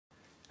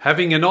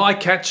Having an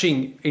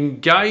eye-catching,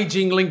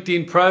 engaging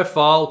LinkedIn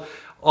profile,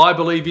 I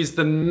believe, is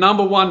the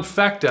 #1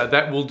 factor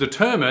that will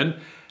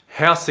determine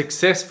how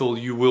successful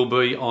you will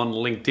be on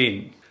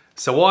LinkedIn.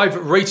 So I've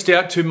reached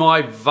out to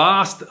my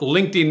vast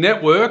LinkedIn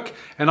network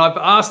and I've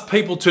asked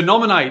people to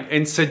nominate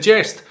and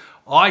suggest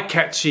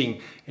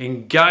eye-catching,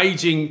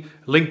 engaging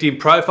LinkedIn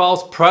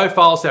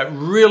profiles that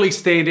really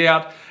stand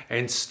out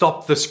and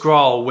stop the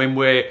scroll when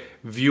we're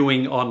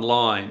viewing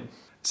online.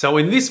 So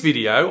in this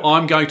video,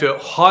 I'm going to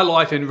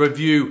highlight and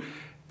review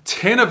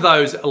 10 of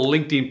those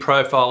LinkedIn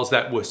profiles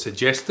that were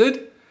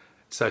suggested.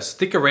 So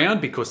stick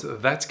around because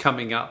that's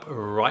coming up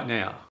right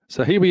now.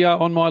 So here we are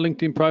on my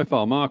LinkedIn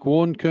profile, Mark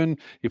Warnken.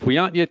 If we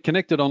aren't yet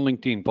connected on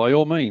LinkedIn, by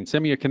all means,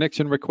 send me a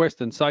connection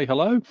request and say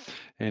hello.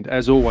 And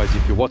as always,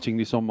 if you're watching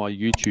this on my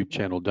YouTube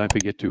channel, don't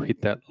forget to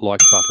hit that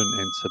like button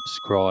and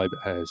subscribe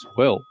as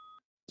well.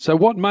 So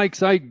what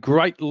makes a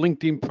great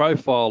LinkedIn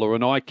profile or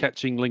an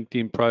eye-catching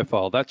LinkedIn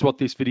profile? That's what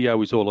this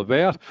video is all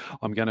about.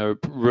 I'm going to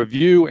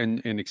review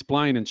and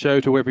explain and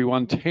show to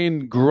everyone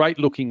 10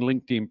 great-looking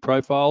LinkedIn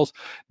profiles.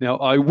 Now,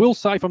 I will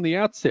say from the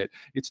outset,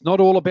 it's not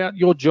all about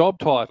your job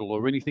title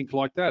or anything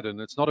like that,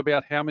 and it's not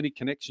about how many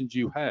connections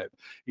you have.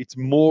 It's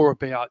more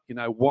about,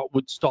 what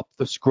would stop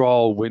the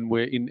scroll when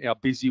we're in our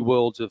busy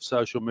worlds of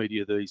social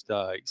media these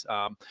days.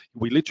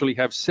 We literally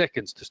have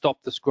seconds to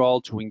stop the scroll,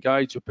 to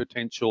engage a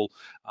potential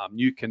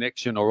new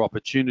connection or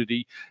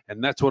opportunity,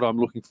 and that's what I'm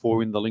looking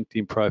for in the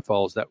LinkedIn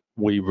profiles that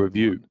we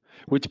review.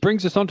 Which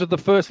brings us on to the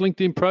first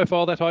LinkedIn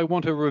profile that I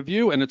want to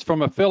review, and it's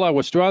from a fellow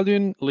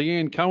Australian,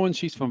 Leanne Cohen.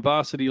 She's from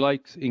Varsity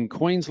Lakes in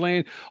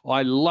Queensland.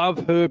 I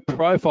love her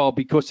profile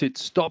because it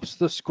stops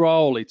the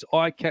scroll. It's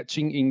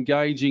eye-catching,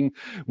 engaging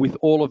with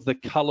all of the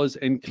colors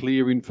and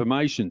clear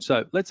information.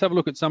 So let's have a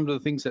look at some of the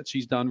things that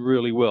she's done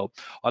really well.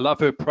 I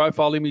love her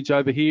profile image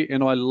over here,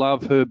 and I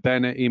love her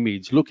banner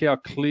image. Look how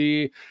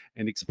clear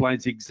and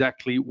explains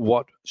exactly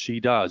what she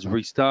does.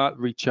 Restart,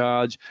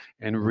 recharge,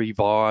 and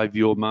revive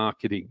your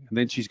marketing. And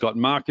then she's got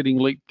Marketing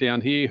Leap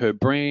down here, her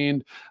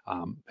brand.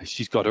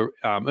 She's got her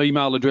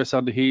email address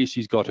under here.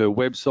 She's got her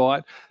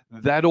website.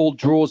 That all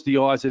draws the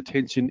eye's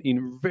attention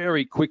in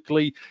very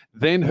quickly.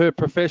 Then her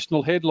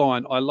professional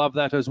headline, I love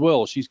that as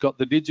well. She's got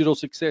the Digital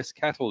Success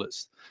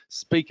Catalyst,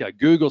 speaker,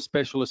 Google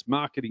specialist,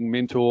 marketing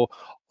mentor.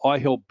 I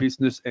help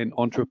business and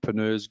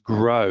entrepreneurs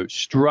grow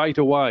straight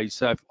away.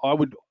 So if I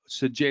would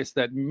suggest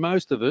that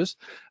most of us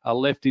are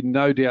left in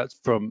no doubt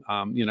from,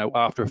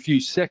 after a few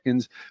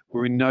seconds,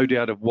 we're in no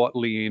doubt of what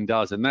Leanne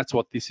does. And that's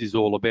what this is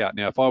all about.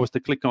 Now, if I was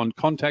to click on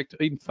contact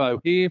info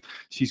here,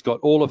 she's got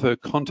all of her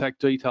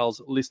contact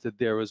details listed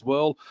there as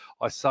well.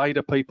 I say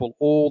to people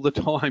all the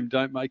time,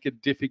 don't make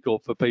it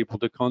difficult for people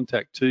to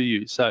contact to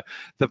you. So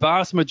the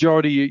vast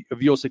majority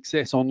of your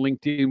success on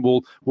LinkedIn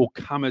will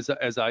come as a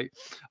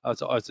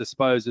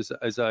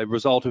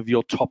result of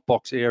your top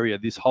box area,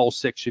 this whole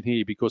section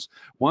here, because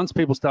once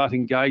people start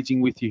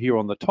engaging with you here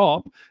on the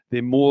top,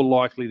 they're more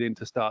likely then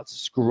to start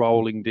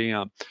scrolling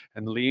down.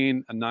 And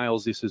Leanne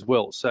nails this as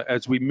well. So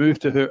as we move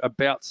to her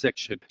about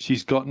section,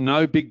 she's got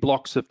no big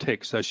blocks of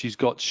text. So she's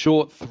got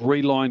short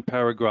 3-line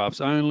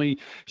paragraphs only.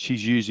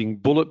 She's using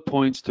bullet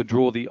points to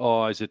draw the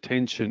eye's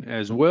attention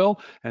as well.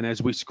 And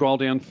as we scroll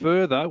down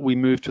further, we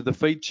move to the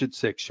featured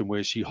section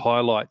where she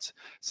highlights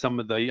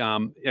some of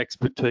the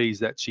expertise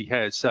that she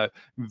has. So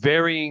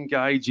very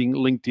engaging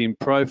LinkedIn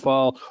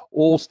profile,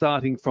 all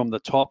starting from the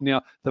top.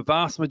 Now, the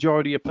vast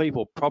majority of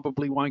people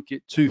probably won't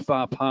get too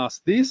far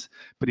past this,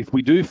 but if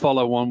we do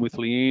follow on with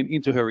Leanne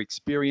into her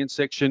experience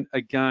section,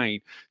 again,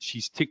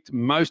 she's ticked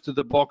most of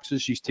the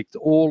boxes. She's ticked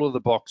all of the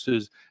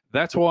boxes.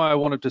 That's why I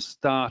wanted to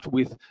start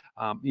with,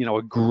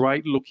 a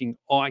great looking,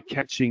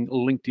 eye-catching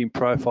LinkedIn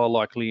profile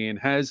like Leanne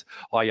has.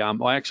 I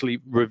actually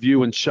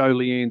review and show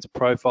Leanne's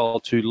profile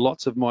to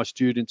lots of my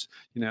students,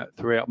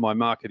 throughout my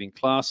marketing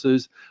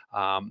classes,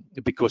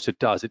 because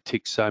it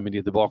ticks so many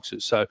of the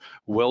boxes. So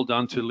well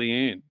done to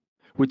Leanne.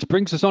 Which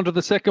brings us on to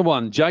the second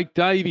one, Jake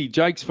Davey.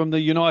 Jake's from the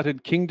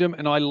United Kingdom,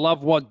 and I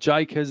love what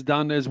Jake has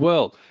done as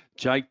well.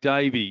 Jake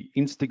Davey,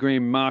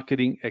 Instagram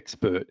marketing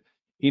expert,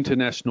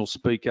 international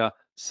speaker,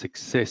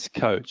 success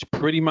coach.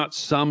 Pretty much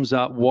sums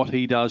up what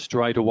he does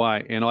straight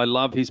away, and I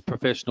love his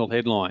professional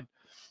headline.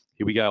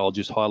 Here we go, I'll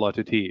just highlight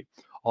it here.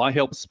 I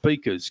help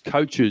speakers,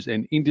 coaches,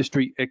 and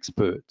industry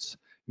experts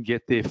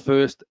get their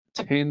first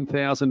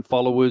 10,000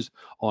 followers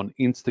on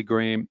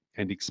Instagram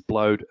and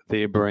explode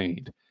their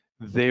brand.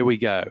 There we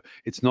go.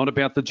 It's not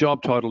about the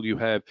job title you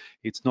have.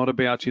 It's not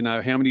about,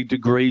 how many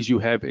degrees you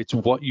have. It's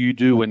what you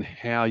do and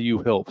how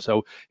you help.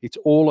 So it's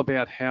all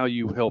about how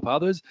you help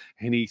others.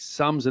 And he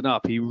sums it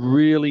up. He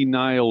really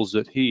nails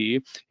it here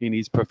in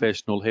his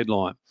professional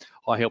headline.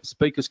 I help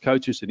speakers,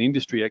 coaches, and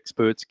industry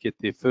experts get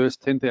their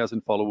first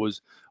 10,000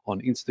 followers on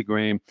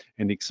Instagram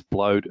and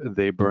explode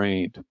their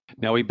brand.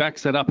 Now, he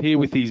backs that up here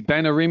with his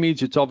banner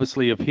image. It's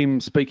obviously of him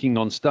speaking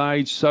on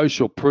stage,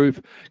 social proof,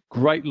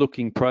 great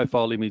looking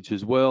profile image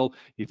as well.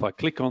 If I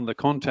click on the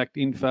contact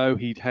info,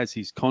 he has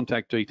his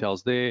contact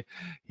details there,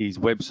 his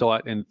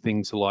website and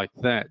things like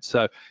that.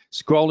 So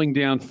Scrolling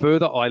down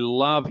further, I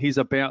love his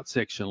about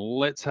section.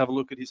 Let's have a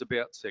look at his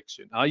about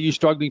section. Are you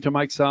struggling to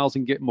make sales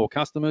and get more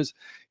customers?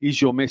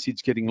 Is your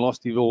message getting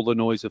lost in all the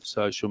noise of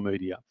social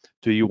media?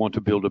 Do you want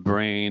to build a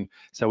brand?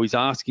 So he's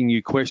asking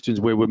you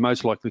questions where we're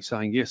most likely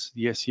saying yes,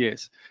 yes,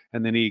 yes.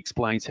 And then he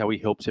explains how he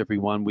helps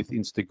everyone with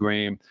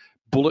Instagram.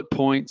 Bullet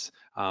points,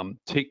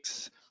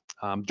 ticks,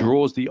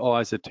 draws the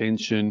eye's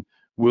attention.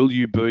 Will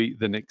you be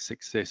the next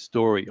success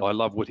story? I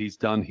love what he's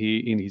done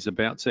here in his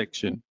about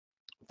section.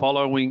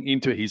 Following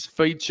into his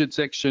featured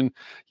section,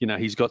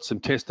 he's got some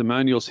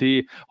testimonials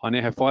here. I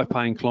now have 5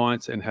 paying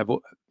clients and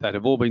that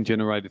have all been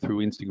generated through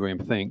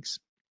Instagram. Thanks.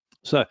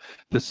 So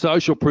the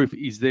social proof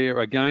is there.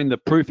 Again, the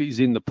proof is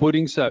in the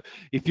pudding. So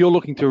if you're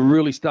looking to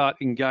really start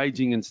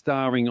engaging and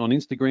starring on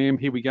Instagram,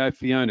 here we go,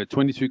 Fiona,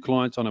 22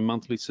 clients on a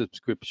monthly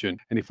subscription.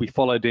 And if we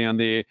follow down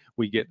there,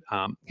 we get,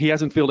 he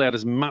hasn't filled out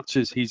as much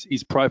as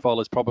his profile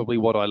is probably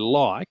what I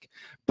like,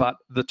 but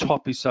the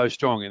top is so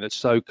strong and it's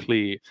so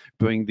clear,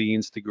 being the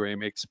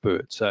Instagram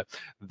expert. So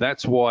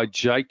that's why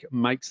Jake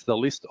makes the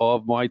list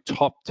of my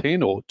top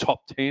 10 or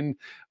top 10,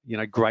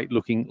 great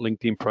looking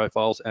LinkedIn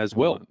profiles as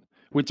well.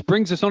 Which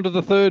brings us on to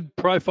the third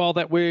profile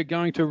that we're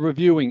going to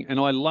reviewing. And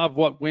I love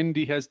what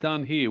Wendy has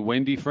done here.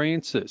 Wendy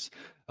Francis,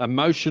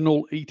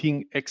 emotional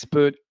eating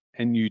expert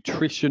and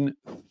nutrition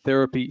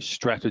therapy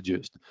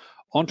strategist,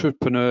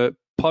 entrepreneur,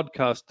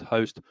 podcast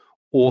host,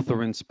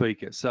 author and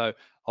speaker. So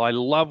I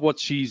love what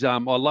she's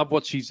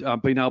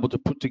been able to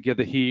put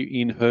together here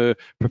in her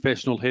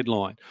professional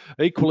headline.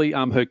 Equally,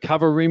 her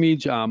cover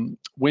image,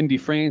 Wendy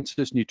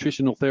Francis,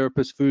 nutritional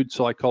therapist, food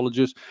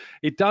psychologist.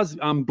 It does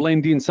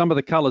blend in some of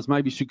the colors.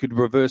 Maybe she could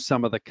reverse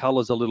some of the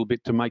colors a little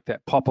bit to make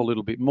that pop a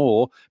little bit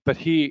more. But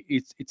here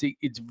it's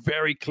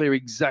very clear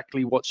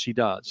exactly what she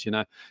does.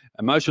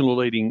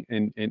 Emotional eating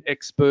and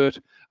expert,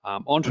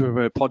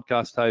 entrepreneur,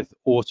 podcast host,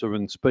 author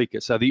and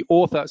speaker. So the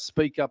author,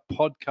 speaker,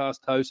 podcast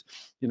host,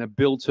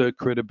 builds her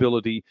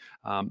credibility,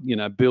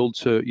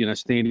 builds her,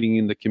 standing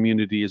in the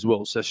community as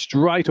well. So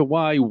straight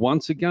away,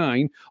 once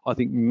again, I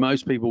think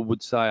most people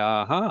would say,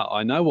 aha,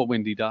 I know what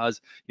Wendy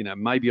does.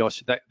 Maybe I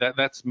should,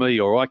 that's me,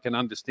 or I can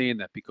understand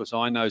that because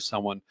I know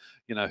someone,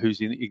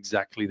 who's in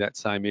exactly that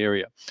same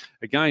area.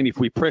 Again, if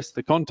we press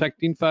the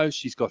contact info,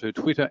 she's got her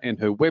Twitter and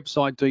her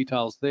website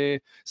details there.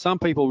 Some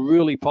people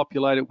really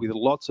populate it with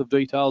lots of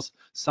details.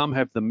 Some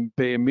have the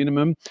bare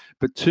minimum,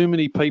 but too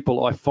many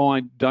people I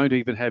find don't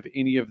even have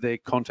any of their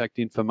contact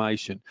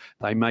information.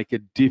 They make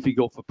it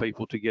difficult for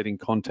people to get in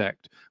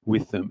contact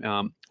with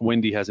them.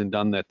 Wendy hasn't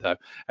done that though.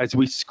 As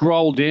we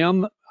scroll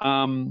down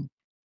the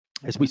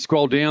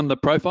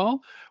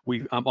profile,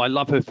 I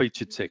love her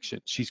featured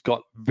section. She's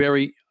got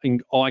very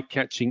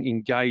eye-catching,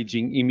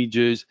 engaging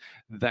images,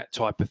 that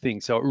type of thing.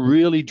 So it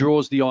really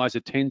draws the eye's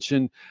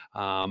attention.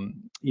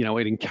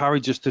 It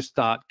encourages to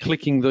start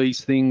clicking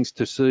these things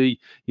to see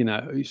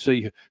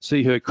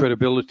her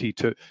credibility,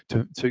 to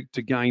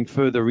gain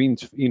further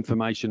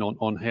information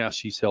on how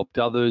she's helped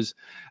others.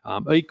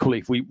 Equally,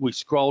 if we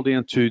scroll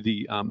down to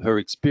the her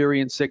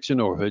experience section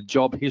or her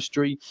job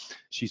history,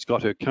 she's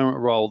got her current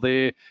role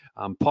there,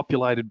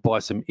 populated by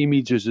some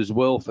images as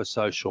well for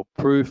social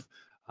proof.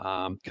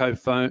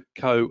 Co-owner,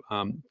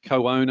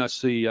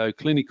 CEO,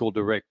 clinical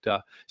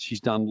director.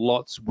 She's done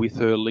lots with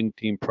her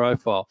LinkedIn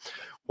profile.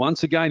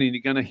 Once again, and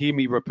you're going to hear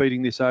me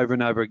repeating this over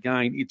and over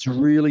again, it's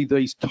really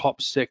these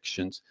top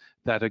sections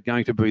that are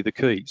going to be the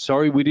key.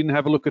 Sorry, we didn't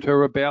have a look at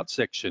her about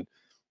section.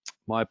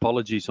 My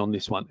apologies on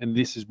this one. And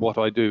this is what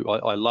I do.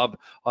 I love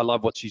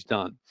what she's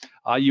done.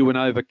 Are you an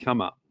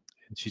overcomer?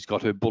 And she's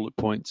got her bullet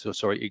points,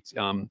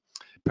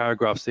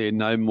 paragraphs there,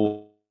 no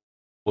more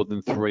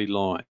than 3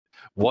 lines.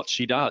 What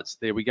she does,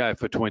 there we go,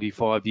 for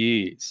 25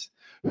 years,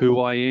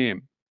 who I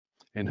am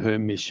and her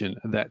mission,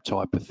 that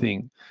type of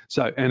thing.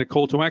 So, and a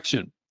call to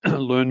action.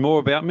 Learn more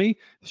about me.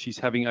 She's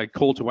having a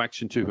call to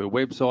action to her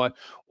website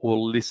or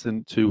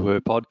listen to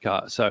her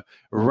podcast. So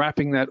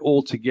wrapping that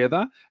all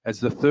together, as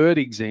the third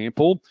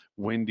example,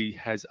 Wendy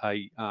has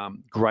a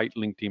great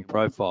LinkedIn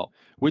profile,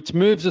 which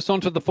moves us on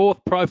to the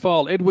fourth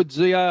profile. Edward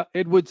Zia.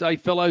 Edward's a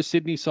fellow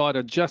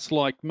Sydney-sider just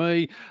like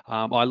me.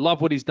 I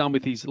love what he's done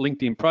with his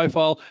LinkedIn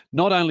profile.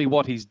 Not only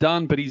what he's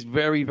done, but he's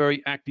very,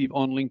 very active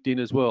on LinkedIn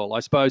as well.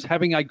 I suppose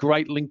having a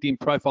great LinkedIn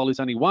profile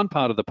is only one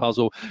part of the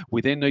puzzle.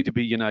 We then need to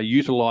be,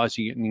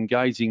 utilizing it and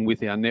engaging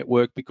with our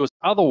network, because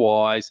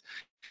otherwise,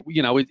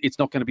 it's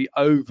not going to be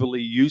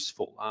overly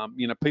useful.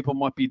 People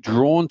might be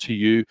drawn to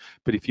you,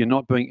 but if you're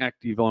not being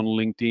active on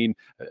LinkedIn,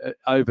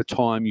 over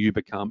time you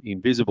become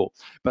invisible.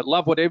 But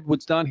love what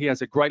Edward's done. He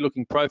has a great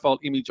looking profile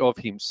image of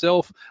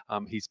himself.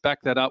 He's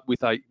backed that up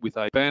with a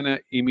banner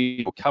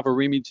image or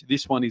cover image.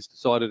 This one he's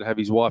decided to have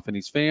his wife and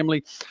his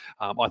family.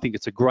 I think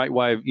it's a great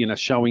way of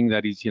showing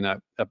that he's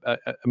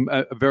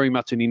very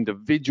much an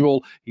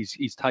individual.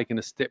 He's taken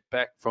a step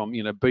back from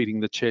beating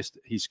the chest,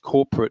 his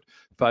corporate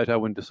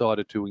photo, and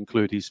decided to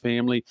include his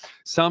family.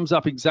 Sums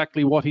up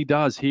exactly what he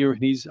does here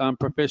in his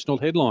professional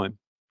headline.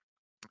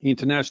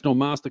 International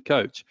Master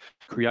Coach,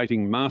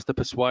 creating master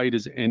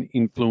persuaders and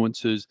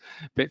influencers,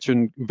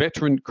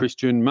 veteran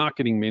Christian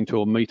marketing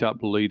mentor,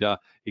 meetup leader,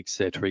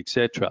 etc.,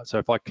 etc. So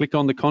if I click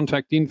on the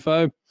contact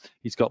info,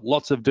 he's got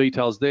lots of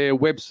details there: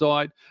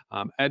 website,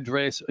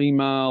 address,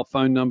 email,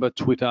 phone number,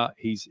 Twitter.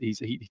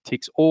 He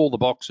ticks all the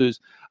boxes.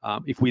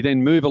 If we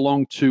then move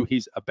along to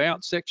his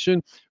about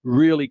section,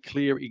 really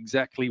clear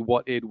exactly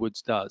what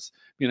Edwards does.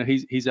 You know,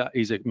 he's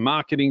a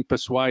marketing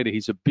persuader.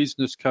 He's a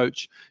business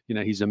coach. You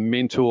know, he's a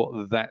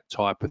mentor, that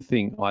type of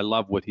thing. I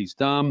love what he's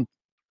done.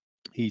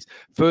 He's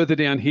further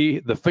down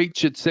here, the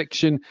featured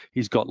section.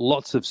 He's got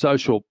lots of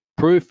social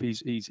proof.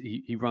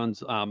 He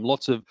runs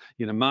lots of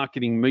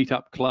marketing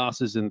meetup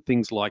classes and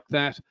things like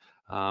that.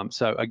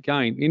 So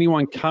again,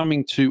 anyone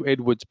coming to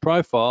Edward's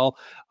profile,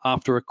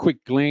 after a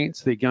quick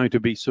glance, they're going to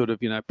be sort of,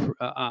 they're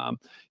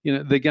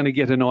going to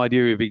get an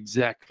idea of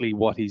exactly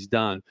what he's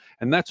done.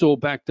 And that's all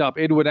backed up.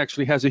 Edward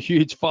actually has a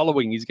huge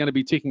following. He's going to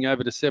be ticking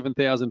over to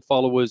 7,000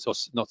 followers, or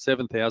not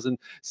 7,000,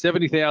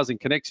 70,000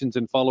 connections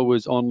and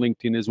followers on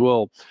LinkedIn as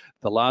well.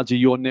 The larger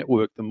your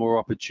network, the more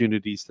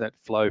opportunities that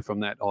flow from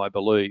that, I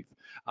believe.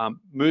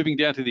 Moving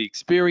down to the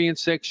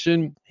experience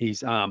section,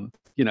 he's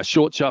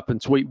short, sharp,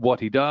 and sweet what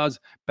he does,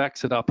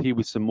 backs it up here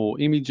with some more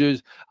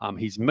images.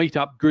 His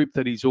meetup group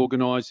that he's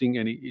organising,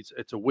 and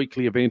it's a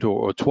weekly event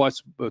or a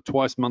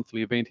twice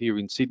monthly event here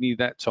in Sydney,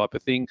 that type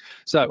of thing.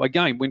 So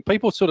again, when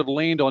people sort of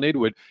land on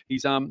Edward,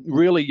 he's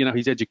really,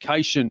 his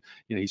education,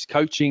 his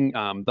coaching,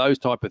 those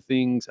type of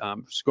things,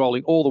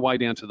 scrolling all the way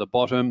down to the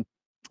bottom.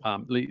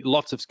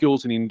 Lots of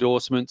skills and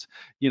endorsements.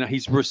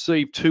 He's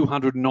received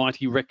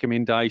 290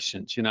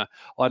 recommendations.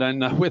 I don't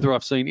know whether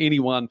I've seen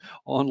anyone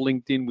on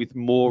LinkedIn with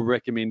more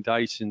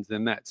recommendations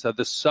than that. So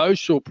the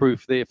social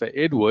proof there for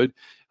Edward,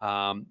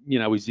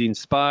 is in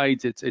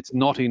spades. It's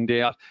not in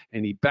doubt,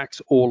 and he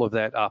backs all of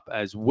that up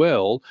as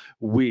well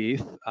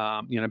with,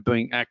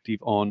 being active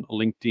on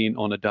LinkedIn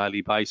on a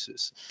daily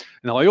basis.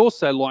 Now, I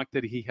also like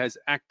that he has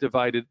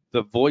activated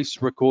the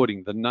voice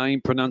recording, the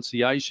name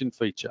pronunciation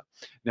feature.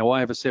 Now, I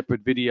have a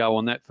separate video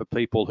on that for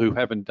people who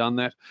haven't done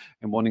that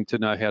and wanting to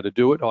know how to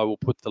do it. I will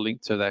put the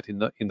link to that in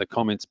the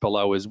comments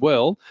below as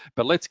well.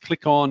 But let's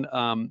click on,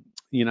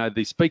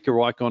 the speaker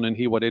icon and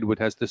hear what Edward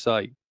has to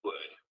say.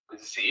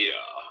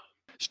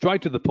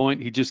 Straight to the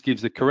point, he just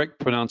gives the correct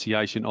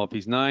pronunciation of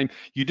his name.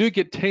 You do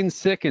get 10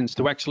 seconds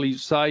to actually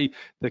say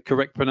the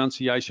correct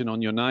pronunciation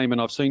on your name, and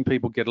I've seen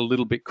people get a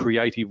little bit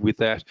creative with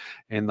that,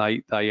 and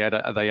they add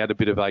a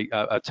bit of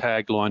a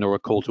tagline or a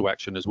call to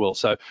action as well.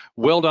 So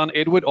well done,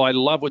 Edward. I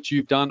love what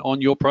you've done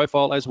on your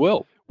profile as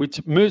well,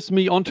 which moves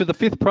me on to the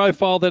fifth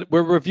profile that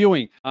we're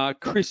reviewing.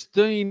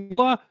 Christine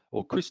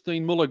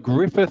Muller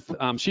Griffith.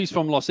 She's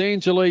from Los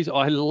Angeles.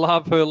 I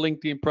love her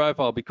LinkedIn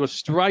profile because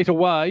straight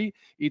away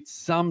it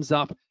sums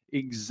up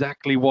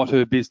exactly what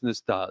her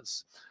business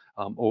does,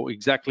 or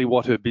exactly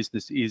what her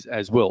business is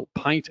as well.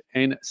 Paint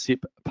and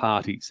sip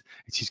parties.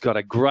 And she's got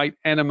a great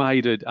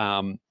animated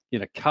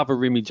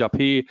cover image up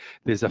here.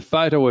 There's a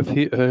photo of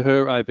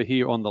her over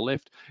here on the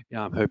left,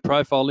 her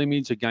profile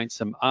image against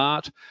some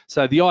art.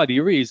 So the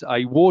idea is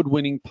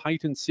award-winning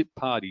paint and sip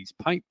parties,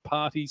 paint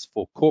parties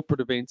for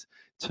corporate events,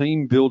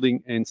 team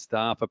building and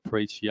staff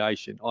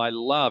appreciation. I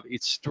love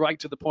it's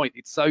straight to the point.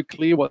 It's so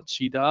clear what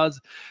she does.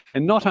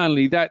 And not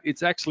only that,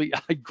 it's actually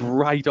a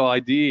great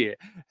idea.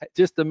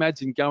 Just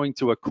imagine going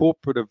to a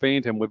corporate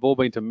event, and we've all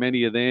been to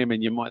many of them,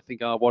 and you might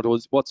think, oh,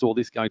 what's all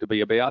this going to be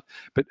about?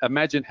 But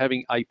imagine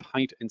having a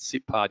paint and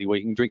sip party where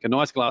you can drink a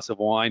nice glass of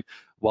wine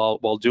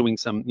while doing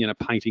some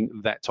painting,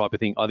 that type of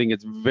thing. I think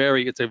it's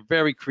a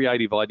very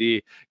creative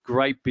idea,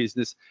 great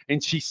business,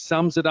 and she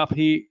sums it up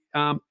here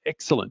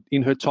excellent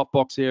in her top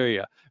box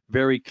area.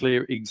 Very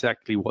clear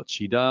exactly what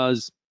she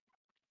does.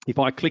 If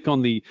I click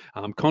on the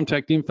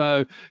contact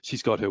info,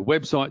 she's got her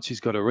website, she's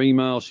got her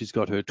email, she's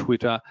got her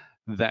Twitter,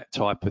 that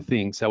type of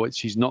thing. So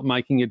she's not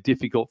making it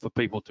difficult for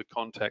people to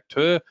contact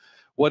her.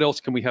 What else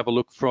can we have a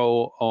look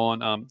for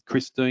on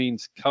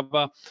Christine's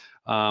cover?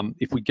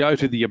 If we go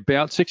to the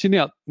about section,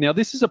 now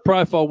this is a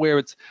profile where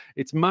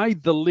it's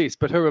made the list,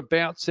 but her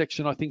about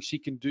section, I think she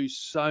can do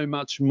so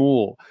much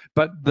more.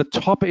 But the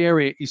top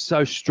area is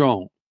so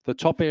strong. The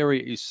top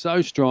area is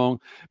so strong,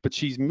 but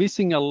she's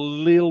missing a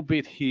little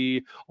bit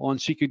here on,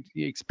 she could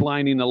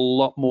explain in a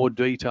lot more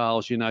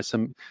details,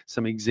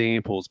 some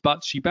examples,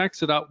 but she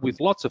backs it up with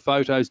lots of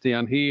photos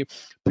down here.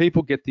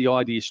 People get the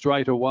idea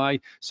straight away.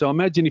 So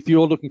imagine if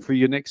you're looking for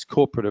your next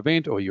corporate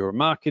event, or you're a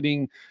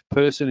marketing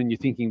person and you're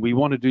thinking, we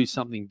want to do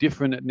something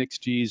different at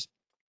next year's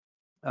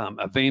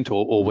event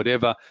or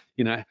whatever,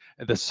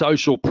 the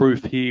social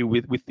proof here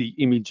with the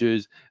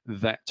images,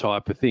 that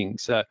type of thing.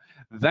 So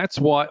that's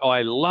why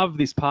I love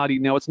this party.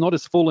 Now, it's not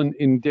as full and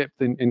in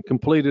depth and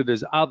completed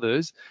as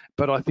others,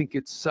 but I think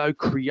it's so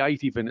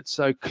creative and it's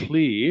so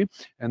clear,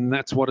 and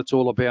that's what it's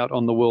all about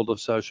on the world of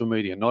social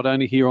media, not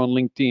only here on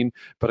LinkedIn,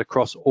 but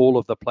across all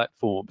of the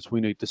platforms. We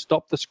need to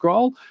stop the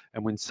scroll,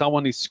 and when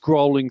someone is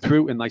scrolling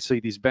through and they see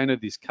this banner,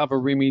 this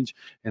cover image,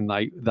 and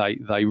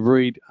they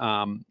read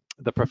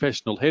the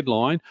professional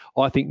headline,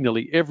 I think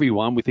nearly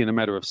everyone within a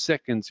matter of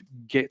seconds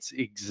gets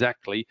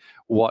exactly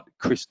what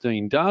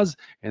Christine does.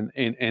 And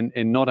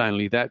not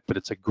only that, but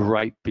it's a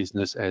great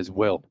business as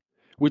well.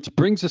 Which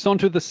brings us on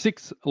to the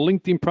 6th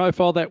LinkedIn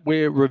profile that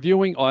we're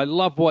reviewing. I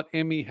love what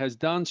Emmy has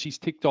done. She's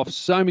ticked off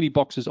so many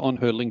boxes on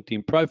her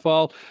LinkedIn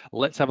profile.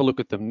 Let's have a look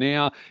at them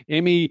now.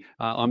 Emmy,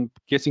 I'm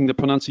guessing the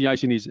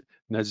pronunciation is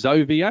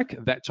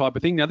Nazoviak, that type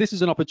of thing. Now, this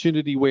is an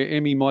opportunity where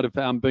Emmy might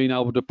have been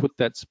able to put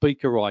that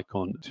speaker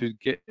icon to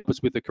get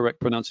us with the correct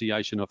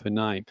pronunciation of her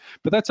name.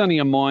 But that's only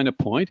a minor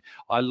point.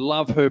 I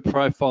love her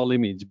profile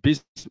image.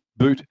 Business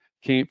Boot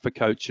Camp for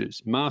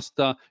Coaches.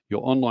 Master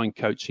your online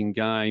coaching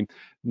game.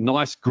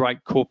 Nice,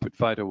 great corporate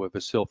photo of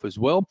herself as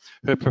well.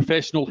 Her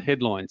professional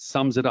headline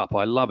sums it up.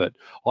 I love it.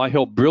 I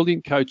help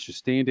brilliant coaches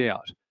stand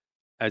out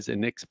as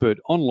an expert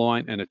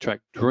online and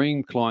attract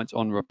dream clients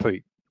on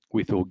repeat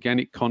with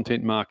organic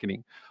content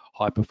marketing.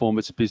 High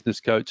performance business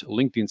coach,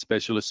 LinkedIn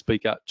specialist,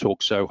 speaker,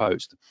 talk show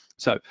host.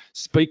 So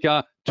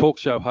speaker, talk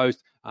show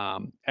host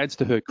adds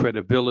to her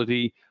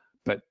credibility,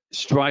 but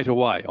straight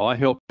away, I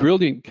help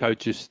brilliant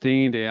coaches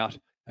stand out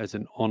as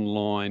an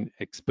online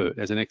expert,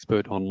 as an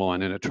expert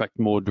online, and attract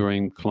more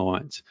dream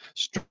clients.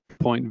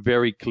 Point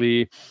very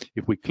clear.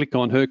 If we click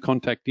on her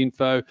contact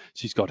info,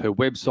 she's got her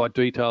website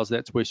details.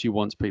 That's where she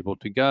wants people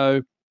to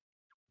go.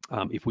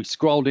 If we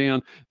scroll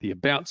down the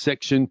About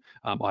section,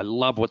 I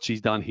love what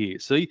she's done here.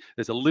 See,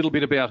 there's a little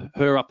bit about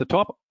her up the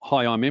top.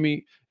 Hi, I'm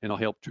Emmy, and I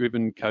help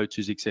driven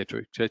coaches,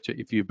 etc., etc.,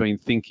 if you've been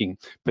thinking.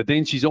 But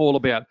then she's all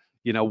about,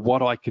 you know,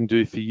 what I can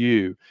do for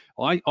you.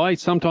 I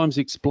sometimes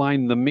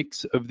explain the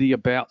mix of the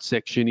About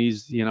section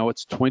is, you know,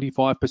 it's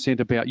 25%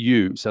 about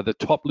you. So the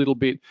top little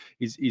bit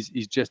is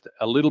just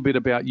a little bit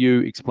about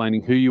you,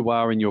 explaining who you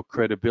are and your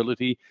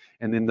credibility.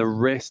 And then the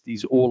rest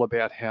is all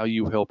about how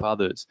you help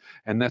others.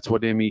 And that's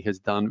what Emmy has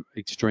done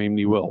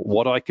extremely well.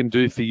 What I can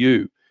do for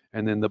you.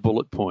 And then the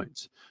bullet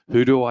points.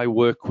 Who do I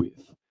work with?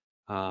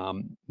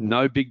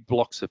 No big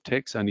blocks of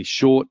text, only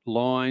short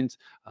lines,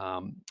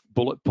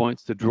 bullet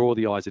points to draw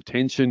the eye's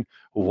attention,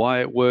 why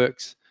it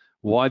works,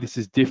 why this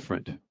is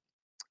different.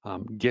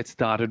 Get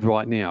started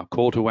right now,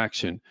 call to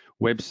action,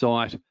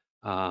 website,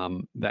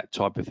 that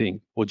type of thing.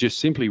 Or just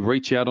simply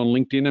reach out on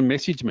LinkedIn and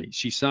message me.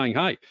 She's saying,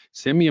 hey,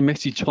 send me a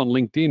message on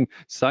LinkedIn,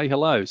 say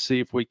hello, see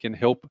if we can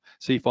help,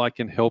 see if I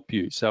can help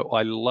you. So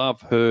I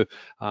love her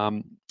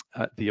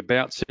the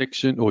About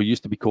section, or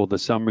used to be called the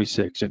Summary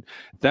section.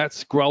 That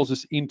scrolls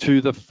us into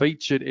the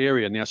featured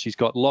area. Now she's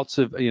got lots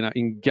of, you know,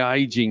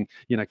 engaging,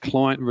 you know,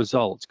 client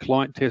results,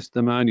 client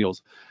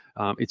testimonials.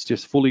 It's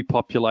just fully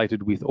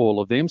populated with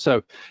all of them.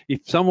 So if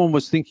someone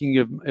was thinking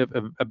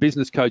of a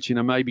business coach, you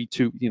know, maybe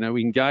to, you know,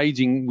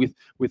 engaging with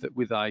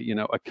a, you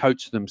know, a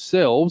coach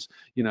themselves,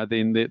 you know,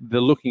 then they're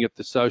looking at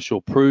the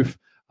social proof.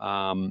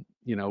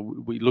 You know,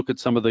 we look at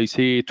some of these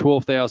here,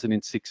 12,000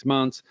 in 6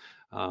 months.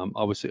 I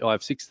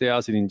have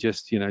 6,000 in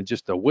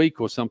just a week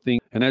or something.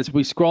 And as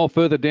we scroll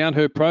further down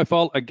her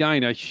profile,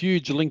 again, a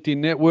huge LinkedIn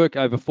network,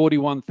 over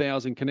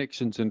 41,000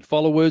 connections and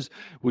followers,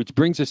 which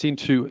brings us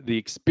into the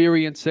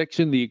experience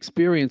section. The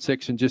experience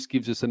section just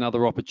gives us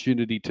another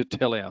opportunity to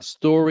tell our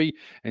story.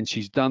 And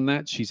she's done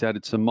that. She's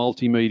added some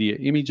multimedia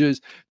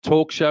images.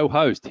 Talk show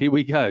host, here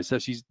we go. So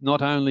she's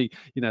not only,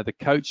 you know, the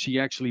coach, she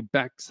actually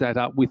backs that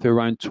up with her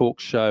own talk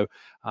show.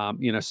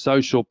 You know,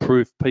 social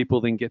proof.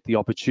 People then get the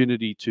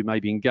opportunity to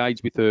maybe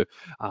engage with her,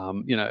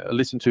 you know,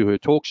 listen to her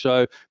talk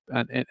show,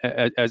 and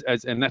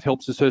that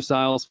helps us her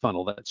sales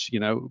funnel. That's, you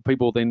know,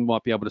 people then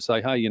might be able to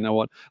say, hey, you know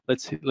what,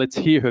 let's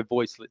hear her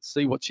voice, let's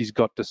see what she's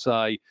got to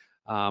say.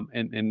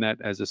 And that,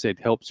 as I said,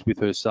 helps with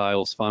her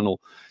sales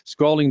funnel.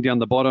 Scrolling down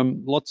the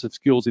bottom, lots of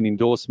skills and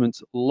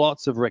endorsements,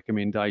 lots of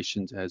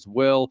recommendations as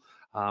well.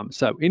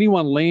 So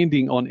anyone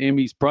landing on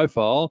Emmy's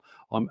profile,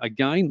 I'm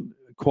again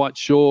quite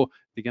sure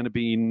they're going to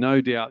be in no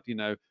doubt, you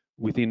know,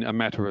 within a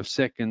matter of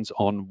seconds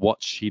on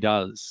what she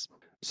does.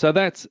 So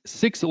that's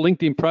 6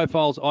 LinkedIn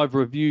profiles I've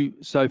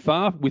reviewed so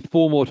far, with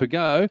 4 more to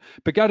go.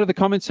 But go to the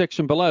comment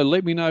section below.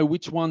 Let me know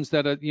which ones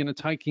that are, you know,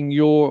 taking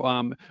your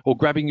or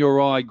grabbing your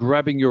eye,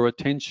 grabbing your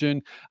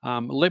attention.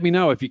 Let me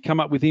know if you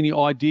come up with any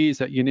ideas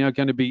that you're now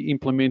going to be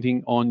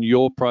implementing on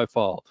your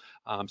profile.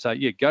 So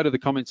yeah, go to the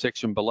comment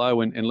section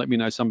below and let me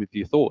know some of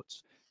your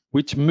thoughts.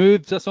 Which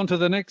moves us on to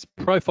the next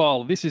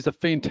profile. This is a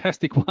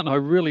fantastic one. I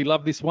really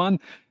love this one.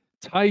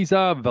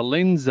 Taser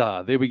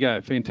Valenza. There we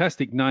go.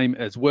 Fantastic name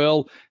as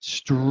well.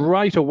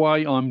 Straight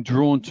away, I'm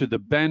drawn to the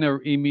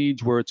banner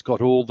image where it's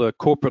got all the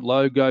corporate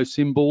logo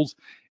symbols.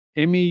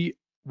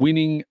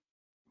 Emmy-winning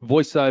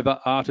voiceover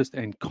artist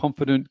and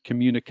confident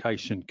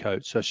communication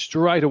coach. So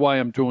straight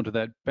away, I'm drawn to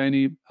that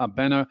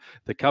banner,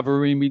 the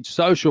cover image,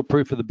 social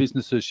proof for the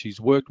businesses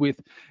she's worked with.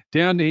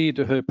 Down here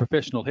to her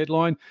professional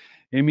headline,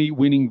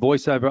 Emmy-winning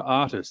voiceover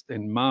artist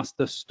and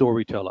master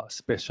storyteller,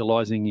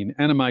 specializing in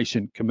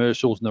animation,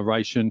 commercials,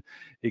 narration,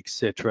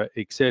 etc.,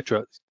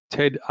 etc.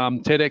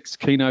 TEDx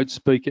keynote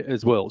speaker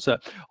as well. So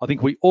I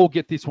think we all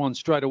get this one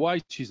straight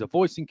away. She's a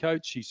voicing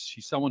coach.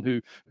 She's someone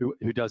who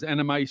does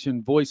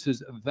animation,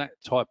 voices, that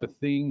type of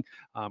thing.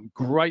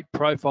 Great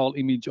profile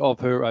image of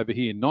her over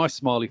here. Nice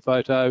smiley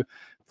photo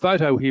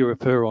here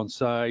of her on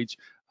stage.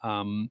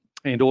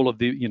 And all of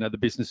the, the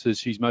businesses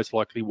she's most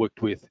likely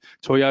worked with: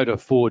 Toyota,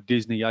 Ford,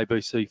 Disney,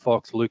 ABC,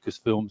 Fox,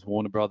 Lucasfilms,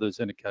 Warner Brothers,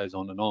 and it goes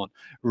on and on.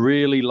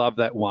 Really love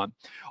that one.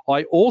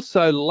 I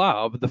also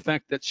love the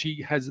fact that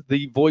she has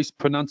the voice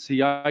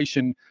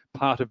pronunciation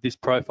part of this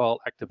profile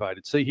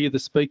activated. See here the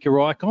speaker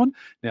icon.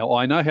 Now,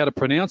 I know how to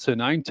pronounce her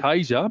name,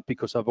 Tasia,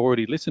 because I've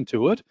already listened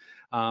to it,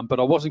 but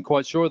I wasn't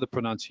quite sure of the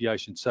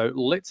pronunciation. So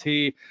let's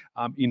hear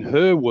in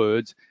her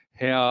words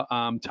how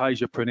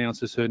Tasia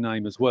pronounces her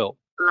name as well.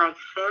 Like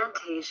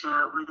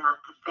Fantasia without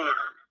the fan.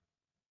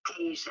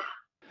 Tasia.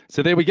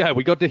 So there we go.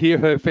 We got to hear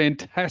her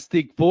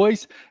fantastic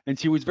voice, and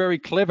she was very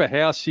clever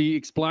how she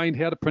explained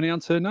how to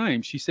pronounce her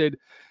name. She said,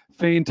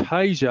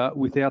 Fantasia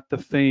without the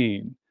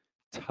fan.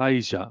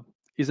 Tasia.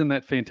 Isn't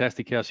that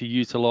fantastic how she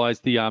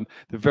utilised the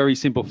very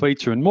simple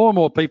feature? And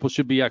more people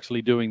should be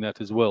actually doing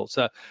that as well.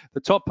 So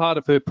the top part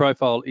of her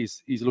profile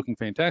is looking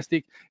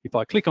fantastic. If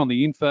I click on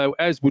the info,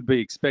 as would be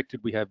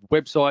expected, we have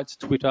websites,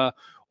 Twitter,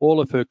 all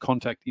of her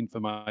contact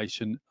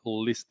information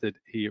listed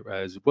here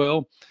as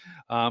well.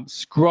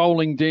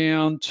 Scrolling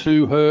down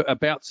to her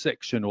about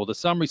section, or the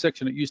summary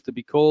section it used to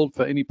be called.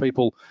 For any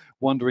people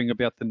wondering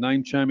about the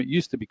name change, it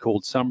used to be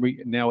called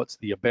summary. Now it's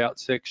the about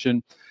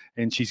section.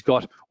 And she's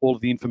got all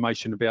of the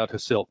information about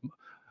herself,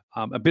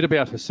 a bit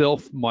about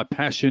herself, my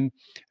passion,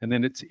 and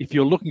then it's if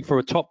you're looking for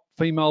a top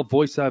female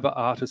voiceover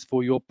artist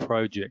for your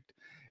project,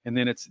 and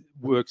then it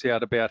works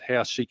out about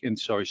how she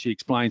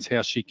explains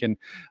how she can,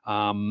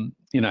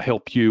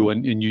 help you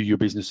and your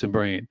business and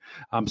brand.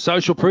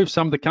 Social proof,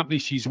 some of the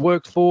companies she's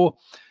worked for.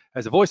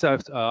 As a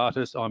voiceover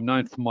artist, I'm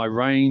known for my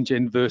range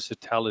and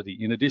versatility,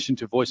 in addition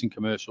to voicing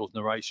commercials,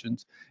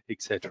 narrations,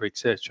 etc.,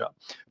 etc.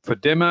 For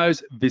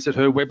demos, visit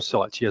her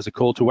website. She has a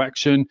call to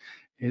action,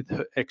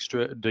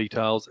 extra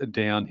details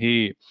down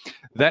here.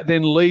 That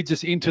then leads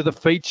us into the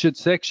featured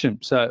section.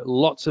 So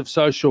lots of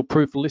social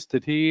proof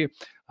listed here,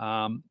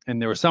 and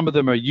there are some of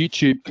them are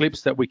YouTube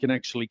clips that we can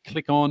actually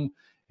click on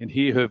and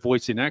hear her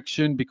voice in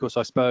action, because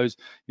I suppose,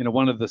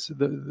 one of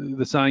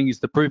the saying is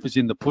the proof is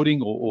in the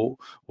pudding, or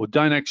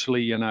don't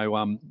actually,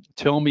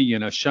 tell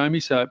me, show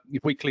me. So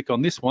if we click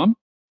on this one,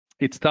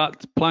 it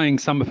starts playing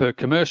some of her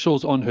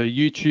commercials on her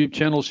YouTube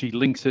channel. She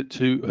links it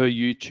to her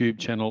YouTube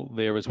channel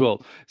there as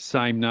well.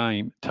 Same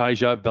name,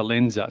 Tasia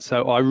Valenza.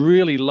 So I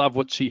really love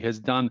what she has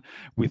done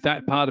with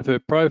that part of her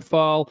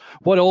profile.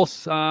 What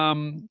else?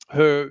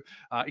 Her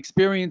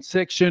experience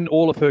section,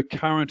 all of her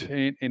current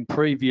and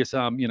previous,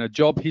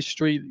 job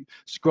history.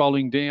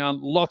 Scrolling down,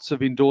 lots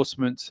of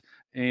endorsements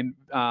and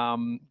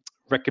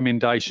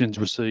recommendations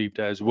received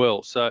as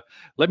well. So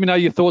let me know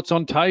your thoughts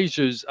on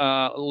Tasia's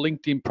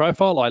LinkedIn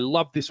profile. I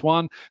love this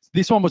one.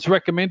 This one was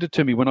recommended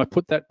to me when I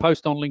put that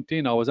post on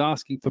LinkedIn. I was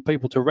asking for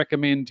people to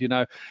recommend,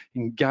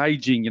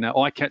 engaging,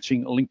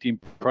 eye-catching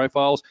LinkedIn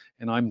profiles,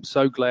 and I'm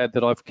so glad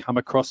that I've come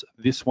across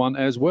this one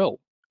as well.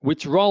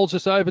 Which rolls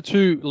us over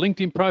to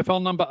LinkedIn profile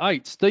number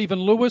 8, Stephen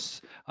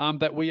Lewis,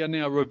 that we are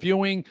now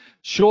reviewing.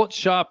 Short,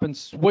 sharp, and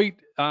sweet.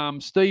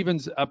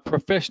 Stephen's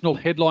professional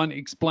headline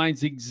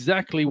explains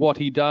exactly what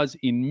he does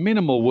in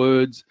minimal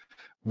words,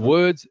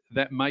 words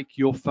that make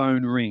your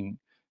phone ring.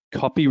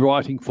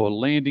 Copywriting for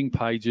landing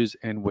pages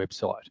and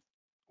websites.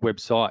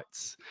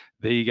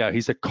 There you go.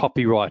 He's a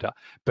copywriter,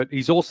 but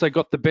he's also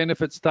got the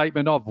benefit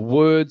statement of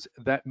words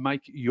that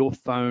make your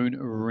phone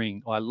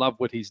ring. I love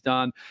what he's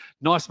done.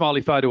 Nice smiley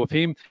photo of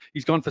him.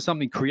 He's gone for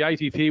something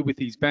creative here with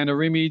his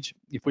banner image.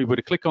 If we were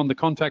to click on the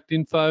contact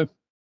info,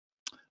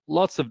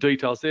 lots of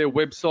details there,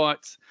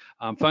 websites,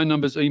 phone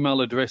numbers,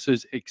 email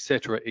addresses,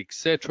 etc.,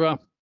 etc.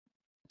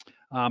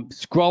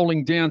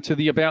 Scrolling down to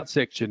the about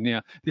section.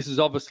 Now, this is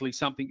obviously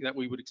something that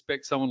we would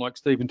expect someone like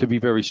Stephen to be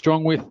very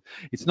strong with.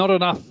 It's not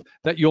enough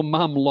that your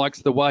mum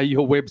likes the way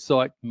your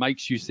website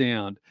makes you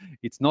sound.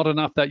 It's not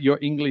enough that your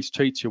English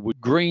teacher would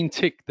green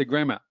tick the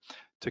grammar.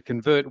 To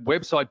convert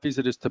website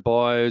visitors to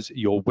buyers,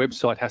 your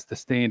website has to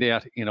stand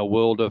out in a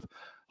world of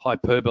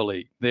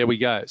hyperbole. There we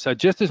go. So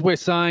just as we're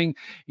saying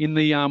in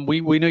the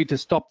we need to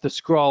stop the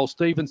scroll,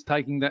 Stephen's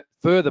taking that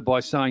further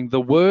by saying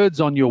the words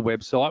on your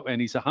website,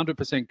 and he's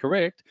 100%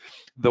 correct,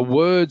 the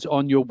words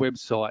on your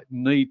website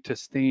need to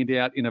stand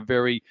out in a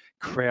very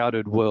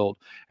crowded world.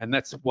 And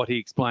that's what he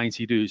explains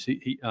he does.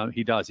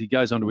 He does. He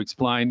goes on to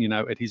explain,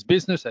 at his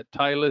business, at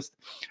Taylor's,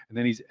 and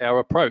then our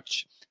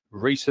approach.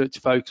 Research,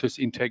 focus,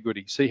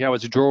 integrity. See how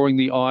it's drawing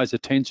the eye's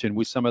attention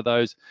with some of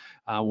those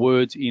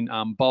words in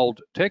bold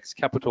text,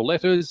 capital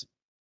letters.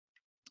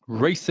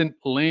 Recent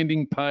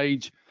landing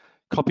page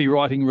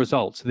copywriting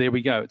results. There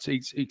we go.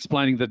 It's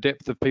explaining the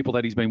depth of people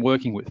that he's been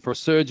working with. For a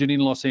surgeon in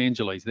Los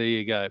Angeles, there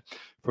you go.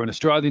 For an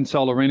Australian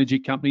solar energy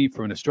company,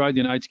 for an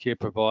Australian aged care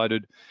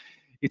provider.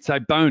 It's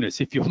a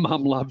bonus if your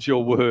mum loves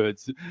your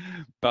words,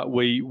 but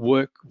we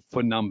work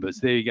for numbers.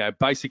 There you go.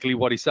 Basically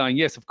what he's saying,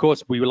 yes, of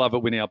course, we love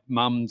it when our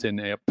mums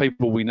and our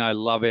people we know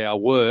love our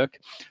work,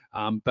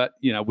 But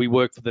we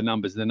work for the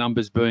numbers. The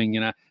numbers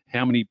being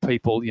how many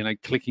people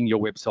clicking your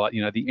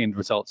website, the end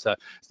result. So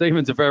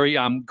Stephen's a very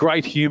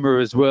great humor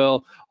as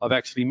well. I've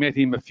actually met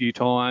him a few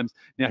times.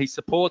 Now he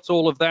supports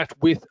all of that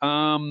with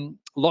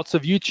lots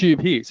of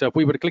YouTube here. So if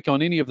we were to click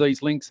on any of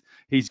these links,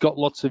 he's got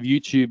lots of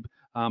YouTube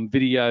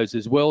videos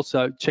as well.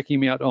 So check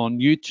him out on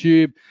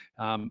YouTube.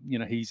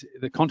 He's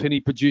the content he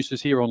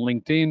produces here on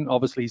LinkedIn.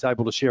 Obviously, he's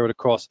able to share it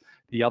across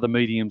the other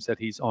mediums that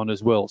he's on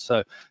as well.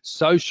 So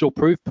social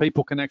proof,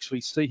 people can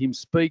actually see him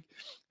speak,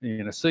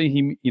 see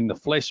him in the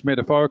flesh,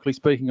 metaphorically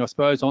speaking, I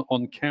suppose,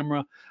 on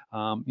camera.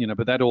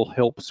 But that all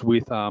helps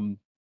with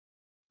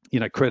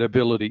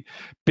credibility.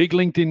 Big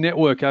LinkedIn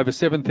network, over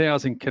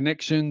 7,000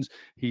 connections.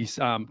 He's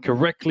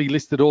correctly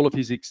listed all of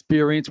his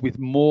experience with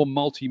more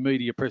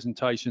multimedia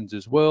presentations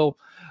as well.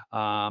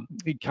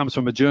 He comes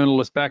from a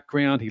journalist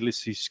background. He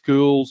lists his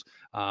schools,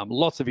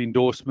 lots of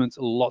endorsements,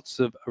 lots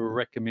of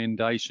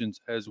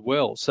recommendations as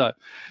well. So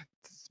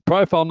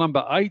profile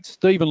number 8,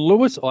 Stephen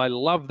Lewis. I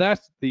love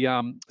that. The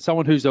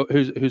someone who's a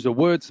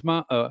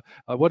wordsmith,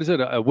 a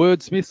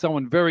wordsmith,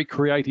 someone very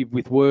creative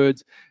with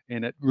words,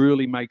 and it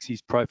really makes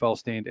his profile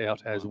stand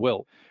out as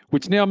well.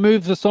 Which now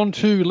moves us on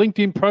to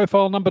LinkedIn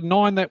profile number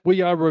 9 that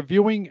we are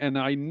reviewing, and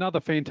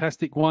another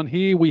fantastic one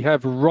here. We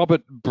have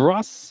Robert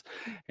Bruss,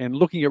 and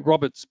looking at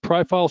Robert's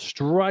profile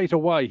straight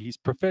away, his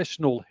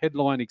professional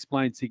headline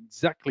explains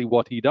exactly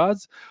what he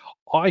does.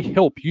 I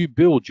help you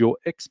build your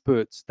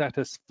expert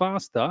status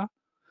faster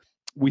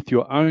with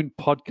your own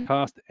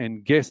podcast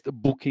and guest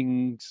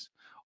bookings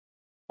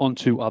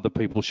onto other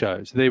people's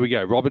shows. There we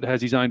go. Robert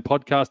has his own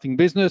podcasting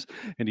business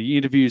and he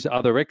interviews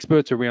other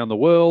experts around the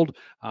world.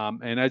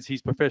 And as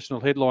his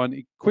professional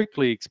headline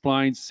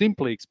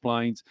simply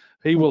explains,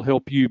 he will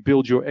help you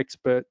build your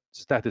expert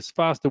status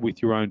faster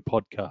with your own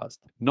podcast.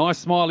 Nice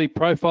smiley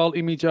profile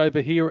image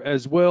over here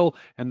as well.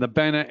 And the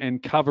banner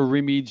and cover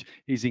image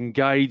is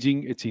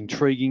engaging. It's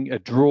intriguing.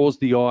 It draws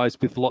the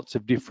eyes with lots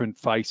of different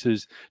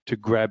faces to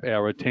grab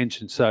our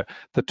attention. So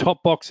the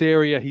top box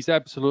area, he's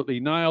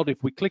absolutely nailed.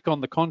 If we click on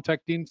the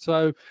contact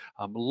info,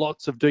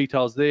 lots of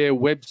details there,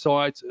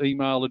 websites,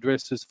 email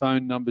addresses,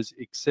 phone numbers,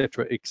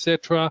 etc.,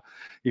 etc.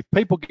 If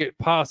people get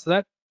past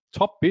that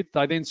top bit,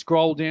 they then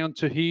scroll down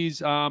to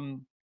his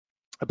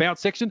about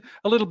section,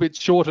 a little bit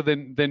shorter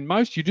than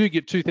most. You do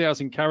get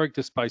 2,000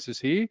 character spaces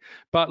here,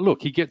 but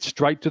look, he gets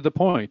straight to the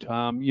point.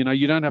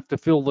 You don't have to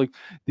fill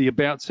the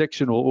about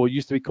section, or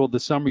used to be called the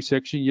summary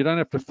section. You don't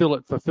have to fill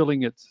it for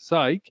filling its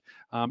sake.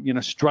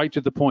 Straight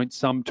to the point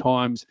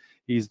sometimes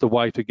is the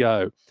way to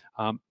go.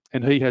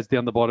 And he has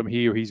down the bottom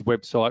here his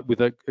website with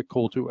a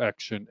call to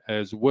action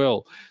as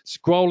well.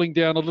 Scrolling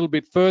down a little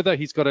bit further,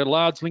 he's got a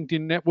large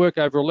LinkedIn network,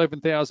 over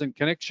 11,000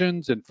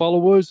 connections and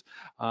followers.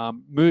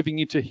 Moving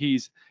into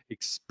his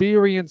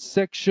experience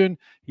section,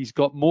 he's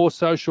got more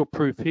social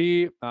proof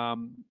here.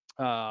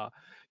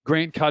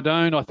 Grant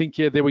Cardone, I think,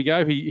 yeah, there we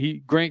go.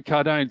 Grant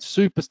Cardone,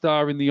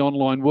 superstar in the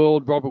online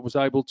world. Robert was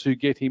able to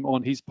get him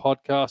on his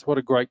podcast. What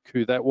a great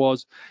coup that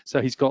was.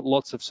 So he's got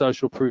lots of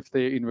social proof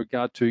there in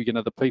regard to,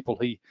 the people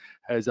he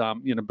has,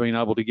 been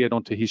able to get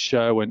onto his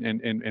show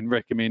and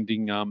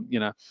recommending,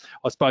 I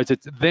suppose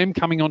it's them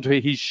coming onto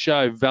his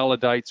show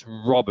validates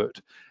Robert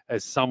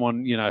as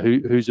someone,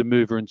 who's a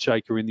mover and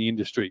shaker in the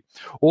industry.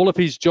 All of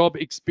his job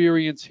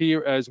experience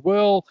here as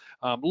well.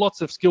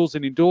 Lots of skills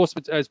and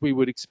endorsements as we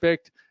would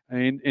expect.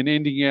 And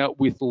ending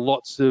out with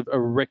lots of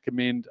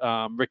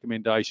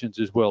recommendations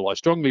as well. I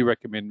strongly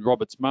recommend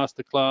Robert's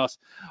masterclass.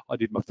 I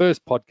did my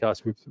first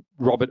podcast with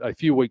Robert a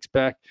few weeks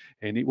back,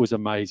 and it was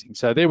amazing.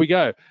 So there we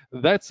go.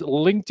 That's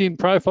LinkedIn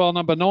profile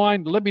number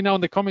 9. Let me know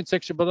in the comment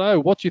section below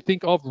what you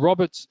think of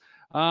Robert's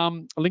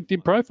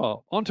LinkedIn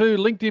profile. On to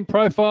LinkedIn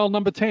profile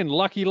number 10,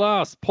 lucky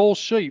last, Paul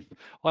Sheep.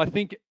 I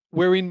think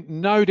we're in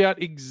no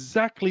doubt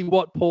exactly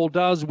what Paul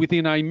does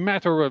within a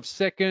matter of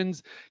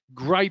seconds.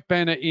 Great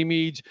banner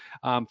image,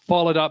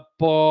 followed up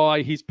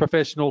by his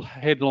professional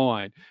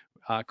headline,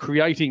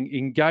 creating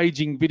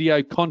engaging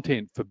video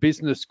content for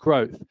business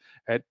growth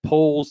at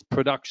Paul's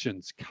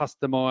Productions,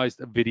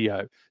 customized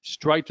video.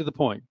 Straight to the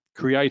point,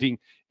 creating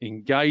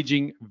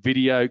engaging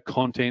video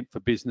content for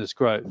business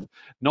growth.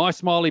 Nice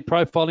smiley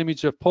profile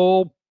image of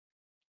Paul.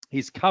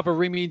 His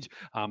cover image,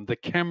 the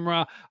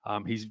camera,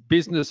 his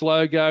business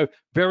logo,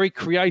 very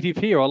creative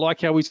here. I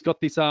like how he's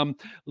got this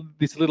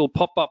this little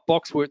pop-up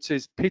box where it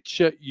says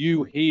 "Picture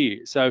you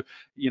here." So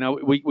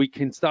we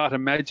can start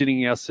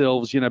imagining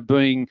ourselves,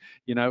 being,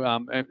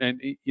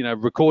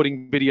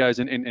 recording videos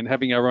and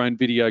having our own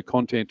video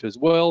content as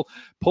well.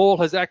 Paul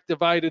has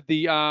activated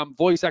the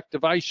voice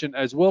activation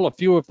as well. A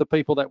few of the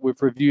people that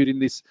we've reviewed in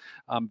this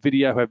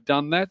video have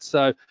done that.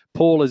 So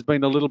Paul has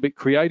been a little bit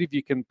creative.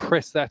 You can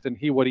press that and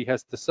hear what he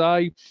has to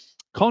say.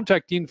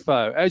 Contact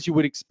info, as you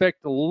would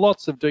expect,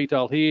 lots of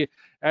detail here.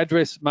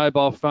 address,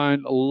 mobile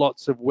phone,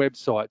 lots of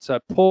websites. So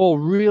Paul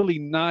really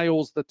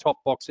nails the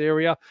top box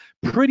area,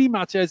 pretty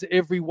much as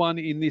everyone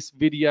in this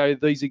video,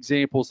 these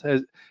examples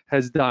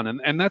has done.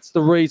 And that's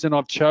the reason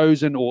I've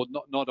chosen, or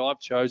not I've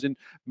chosen,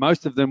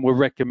 most of them were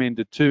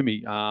recommended to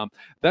me.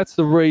 That's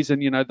the reason,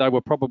 they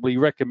were probably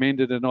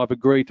recommended, and I've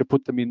agreed to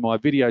put them in my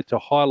video to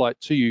highlight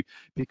to you,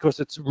 because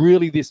it's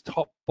really this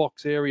top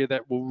box area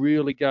that will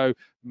really go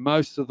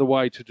most of the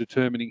way to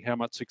determining how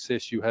much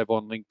success you have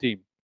on LinkedIn.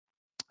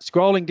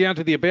 Scrolling down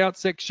to the About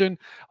section,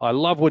 I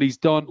love what he's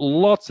done.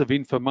 Lots of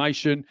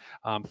information,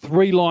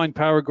 3-line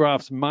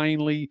paragraphs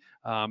mainly,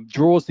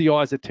 draws the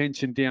eye's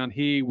attention down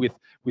here with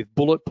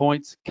bullet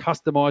points,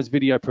 customized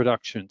video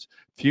productions,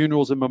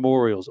 funerals and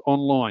memorials,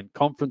 online,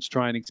 conference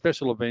training,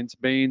 special events,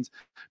 bands,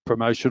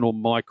 promotional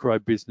micro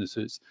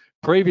businesses.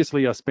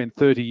 Previously, I spent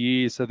 30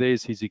 years, so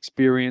there's his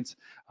experience,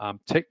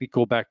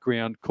 technical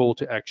background, call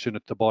to action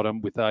at the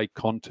bottom with a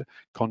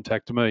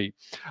contact me.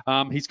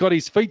 He's got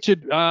his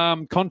featured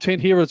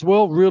content here as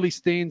well, really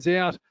stands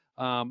out.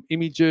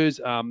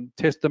 Images,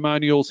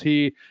 testimonials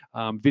here,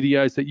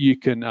 videos that you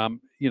can,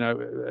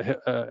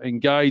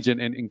 engage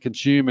and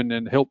consume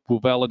and help will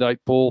validate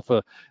Paul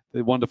for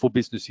the wonderful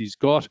business he's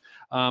got.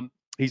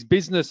 His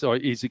business or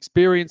his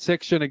experience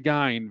section,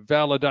 again,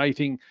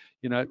 validating,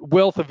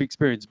 wealth of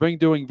experience, been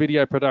doing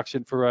video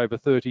production for over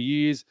 30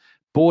 years,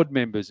 board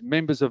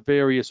members of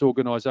various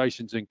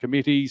organizations and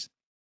committees,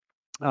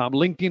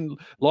 LinkedIn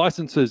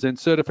licenses and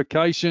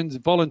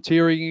certifications,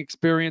 volunteering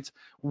experience,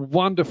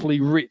 wonderfully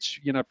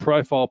rich,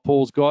 profile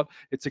Paul's got.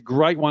 It's a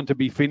great one to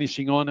be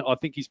finishing on. I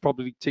think he's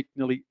probably ticked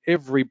nearly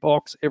every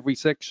box, every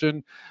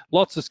section,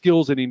 lots of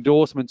skills and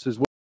endorsements as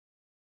well.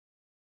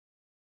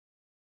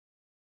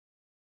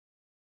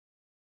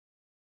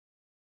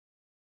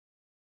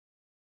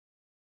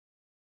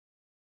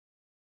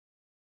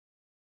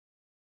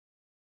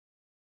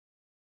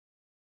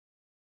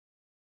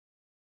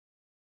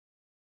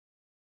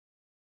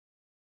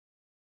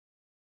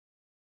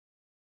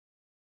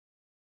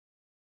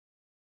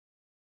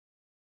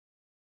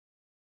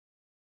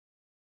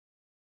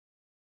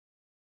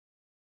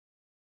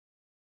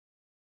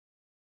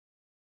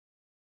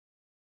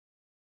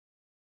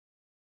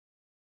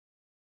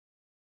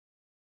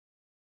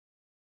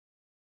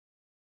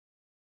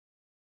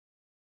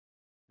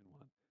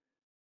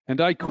 And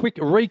a quick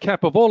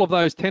recap of all of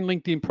those 10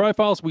 LinkedIn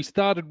profiles. We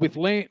started with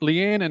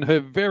Leanne and her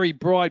very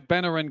bright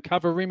banner and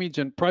cover image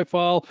and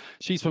profile.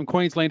 She's from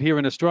Queensland here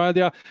in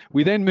Australia.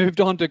 We then moved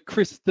on to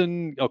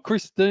Kristen,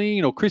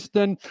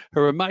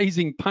 her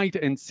amazing paint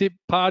and sip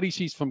party.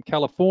 She's from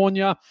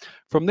California.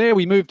 From there,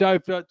 we moved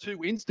over to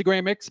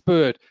Instagram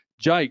expert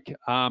Jake,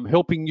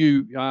 helping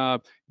you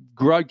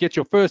get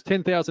your first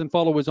 10,000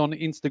 followers on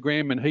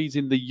Instagram, and he's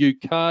in the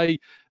UK.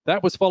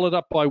 That was followed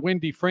up by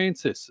Wendy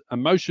Francis,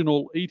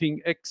 emotional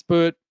eating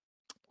expert.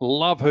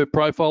 Love her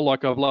profile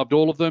like I've loved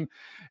all of them.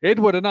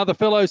 Edward, another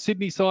fellow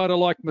Sydney-sider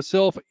like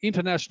myself,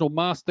 international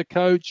master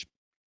coach,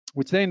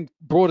 which then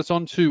brought us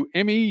on to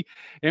Emmy.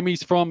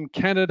 Emmy's from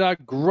Canada,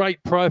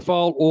 great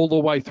profile all the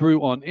way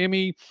through on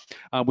Emmy.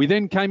 We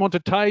then came on to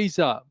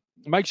Taser.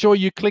 Make sure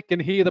you click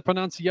and hear the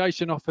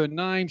pronunciation of her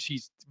name.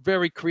 She's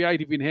very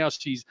creative in how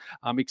she's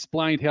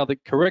explained how to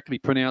correctly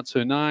pronounce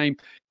her name.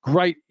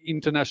 Great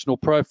international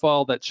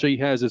profile that she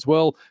has as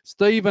well.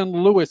 Stephen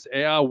Lewis,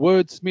 our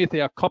wordsmith,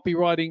 our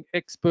copywriting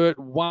expert,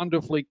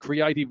 wonderfully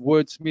creative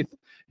wordsmith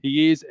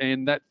he is,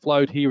 and that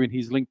flowed here in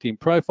his LinkedIn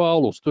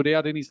profile, or stood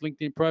out in his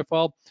LinkedIn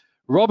profile.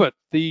 Robert,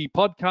 the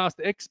podcast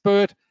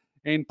expert,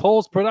 and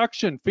Paul's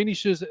production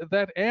finishes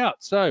that out.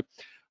 So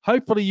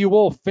hopefully you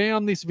all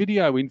found this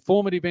video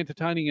informative,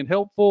 entertaining, and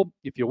helpful.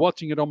 If you're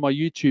watching it on my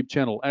YouTube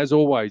channel, as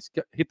always,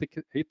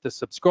 hit the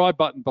subscribe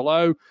button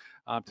below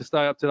to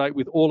stay up to date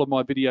with all of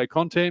my video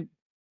content.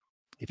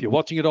 If you're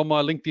watching it on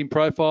my LinkedIn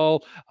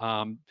profile,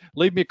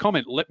 leave me a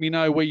comment. Let me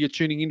know where you're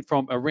tuning in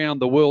from around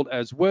the world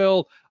as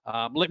well.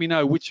 Let me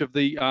know which of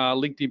the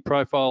LinkedIn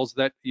profiles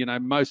that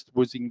most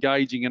was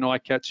engaging and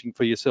eye-catching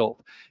for yourself.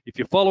 If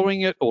you're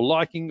following it or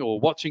liking or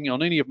watching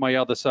on any of my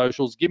other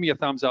socials, give me a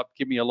thumbs up,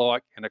 give me a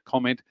like and a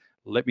comment.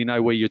 Let me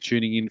know where you're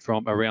tuning in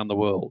from around the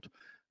world.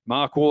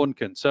 Mark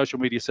Warnken, Social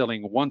Media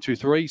Selling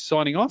 123,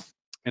 signing off,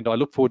 and I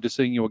look forward to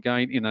seeing you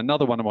again in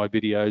another one of my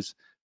videos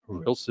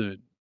real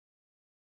soon.